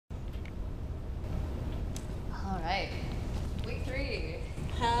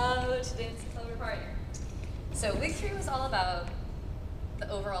So week 3 was all about the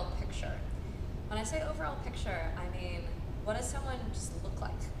overall picture. When I say overall picture, I mean, what does someone just look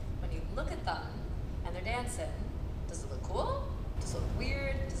like? When you look at them and they're dancing, does it look cool? Does it look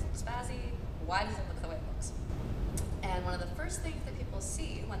weird? Does it look spazzy? Why does it look the way it looks? And one of the first things that people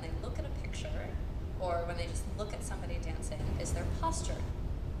see when they look at a picture or when they just look at somebody dancing is their posture.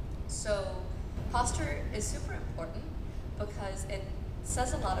 So posture is super important because it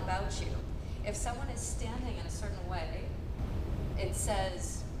says a lot about you. If someone is standing in a certain way, it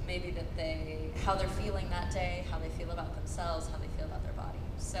says maybe that how they're feeling that day, how they feel about themselves, how they feel about their body.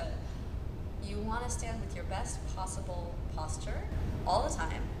 So you want to stand with your best possible posture all the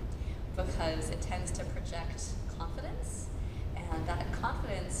time because it tends to project confidence, and that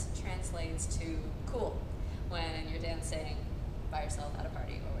confidence translates to cool when you're dancing by yourself at a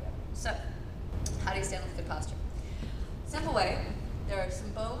party or whatever. So how do you stand with good posture? Simple way. There are some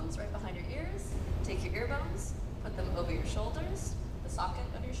bones right behind your ears. Take your ear bones, put them over your shoulders, the socket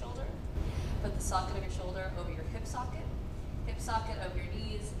of your shoulder. Put the socket of your shoulder over your hip socket over your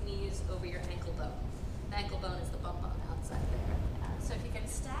knees, knees over your ankle bone. The ankle bone is the bum bone outside there. So if you can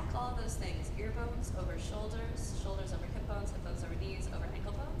stack all those things, ear bones over shoulders, shoulders over hip bones over knees, over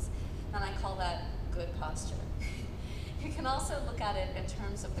ankle bones, then I call that good posture. You can also look at it in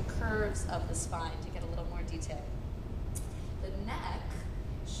terms of the curves of the spine to get a little more detail. The neck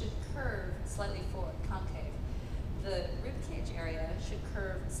should curve slightly forward, concave. The rib cage area should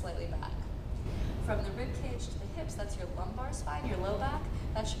curve slightly back. From the rib cage to the hips, that's your lumbar spine, your low back,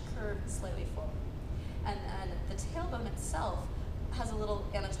 that should curve slightly forward. And then the tailbone itself has a little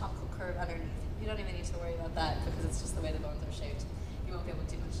anatomical curve underneath. You don't even need to worry about that because it's just the way the bones are shaped. You won't be able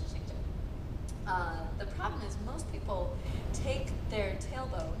to do much to change it. The problem is most people take their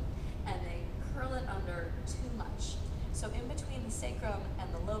tailbone and they curl it under too much. So in between the sacrum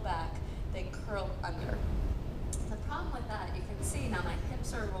and the low back, they curl under. The problem with that, you can see now my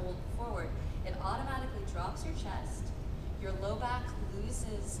hips are rolled forward. It automatically drops your chest. Your low back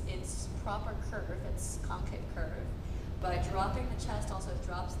loses its proper curve, its concave curve. By dropping the chest also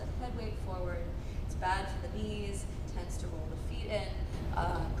drops the head weight forward. It's bad for the knees, tends to roll the feet in,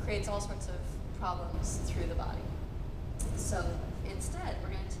 creates all sorts of problems through the body. So instead, we're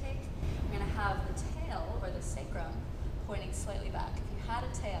going to have the tail or the sacrum pointing slightly back. If you had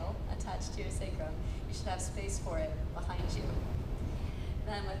a tail attached to your sacrum, you should have space for it behind you.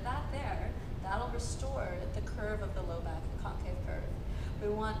 Then with that there, that'll restore the curve of the low back, the concave curve. We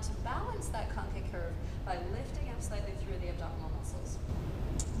want to balance that concave curve by lifting up slightly through the abdominal muscles.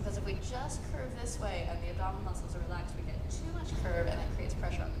 Because if we just curve this way and the abdominal muscles are relaxed, we get too much curve and that creates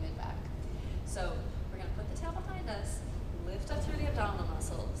pressure on the mid-back. So we're going to put the tail behind us, lift up through the abdominal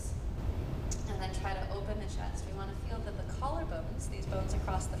muscles, and then try to open the chest. We want to feel that the collarbones, these bones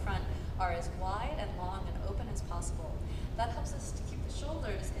across the front, are as wide and long and open as possible. That helps us to keep the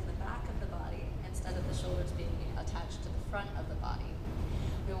shoulders in the back of the body instead of the shoulders being attached to the front of the body.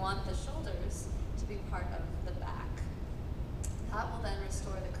 We want the shoulders to be part of the back. That will then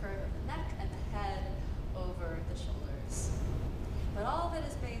restore the curve of the neck and the head over the shoulders. But all of it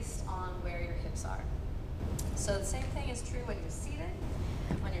is based on where your hips are. So the same thing is true when you're seated.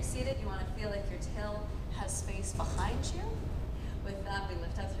 When you're seated, you want to feel like your tail has space behind you. With that, we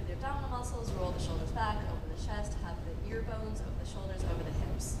lift up through the abdominal muscles, roll the shoulders back, over the chest, have the ear bones over the shoulders, over the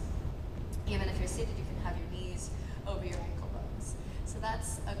hips. Even if you're seated, you can have your knees over your ankle bones. So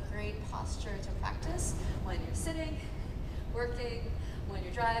that's a great posture to practice when you're sitting, working, when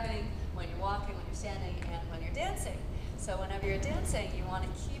you're driving, when you're walking, when you're standing, and when you're dancing. So whenever you're dancing, you want to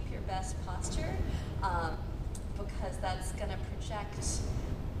keep your best posture because that's going to project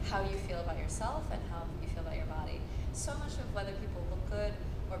how you feel about yourself and how you feel about your body. So much of whether people look good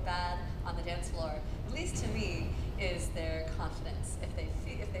or bad on the dance floor, at least to me, is their confidence. If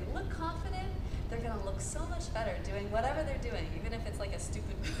they look confident, they're going to look so much better doing whatever they're doing, even if it's like a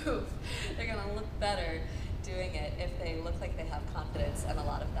stupid move. They're going to look better doing it if they look like they have confidence, and a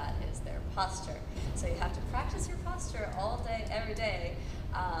lot of that is their posture. So you have to practice your posture all day, every day,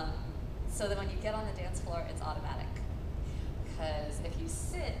 so that when you get on the dance floor, it's automatic. Because if you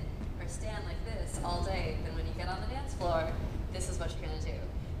sit or stand like this all day, then when you get on the dance floor, this is what you're going to do.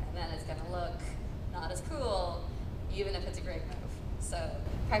 And then it's going to look not as cool, even if it's a great move. So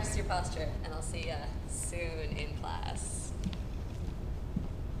practice your posture, and I'll see you soon in class.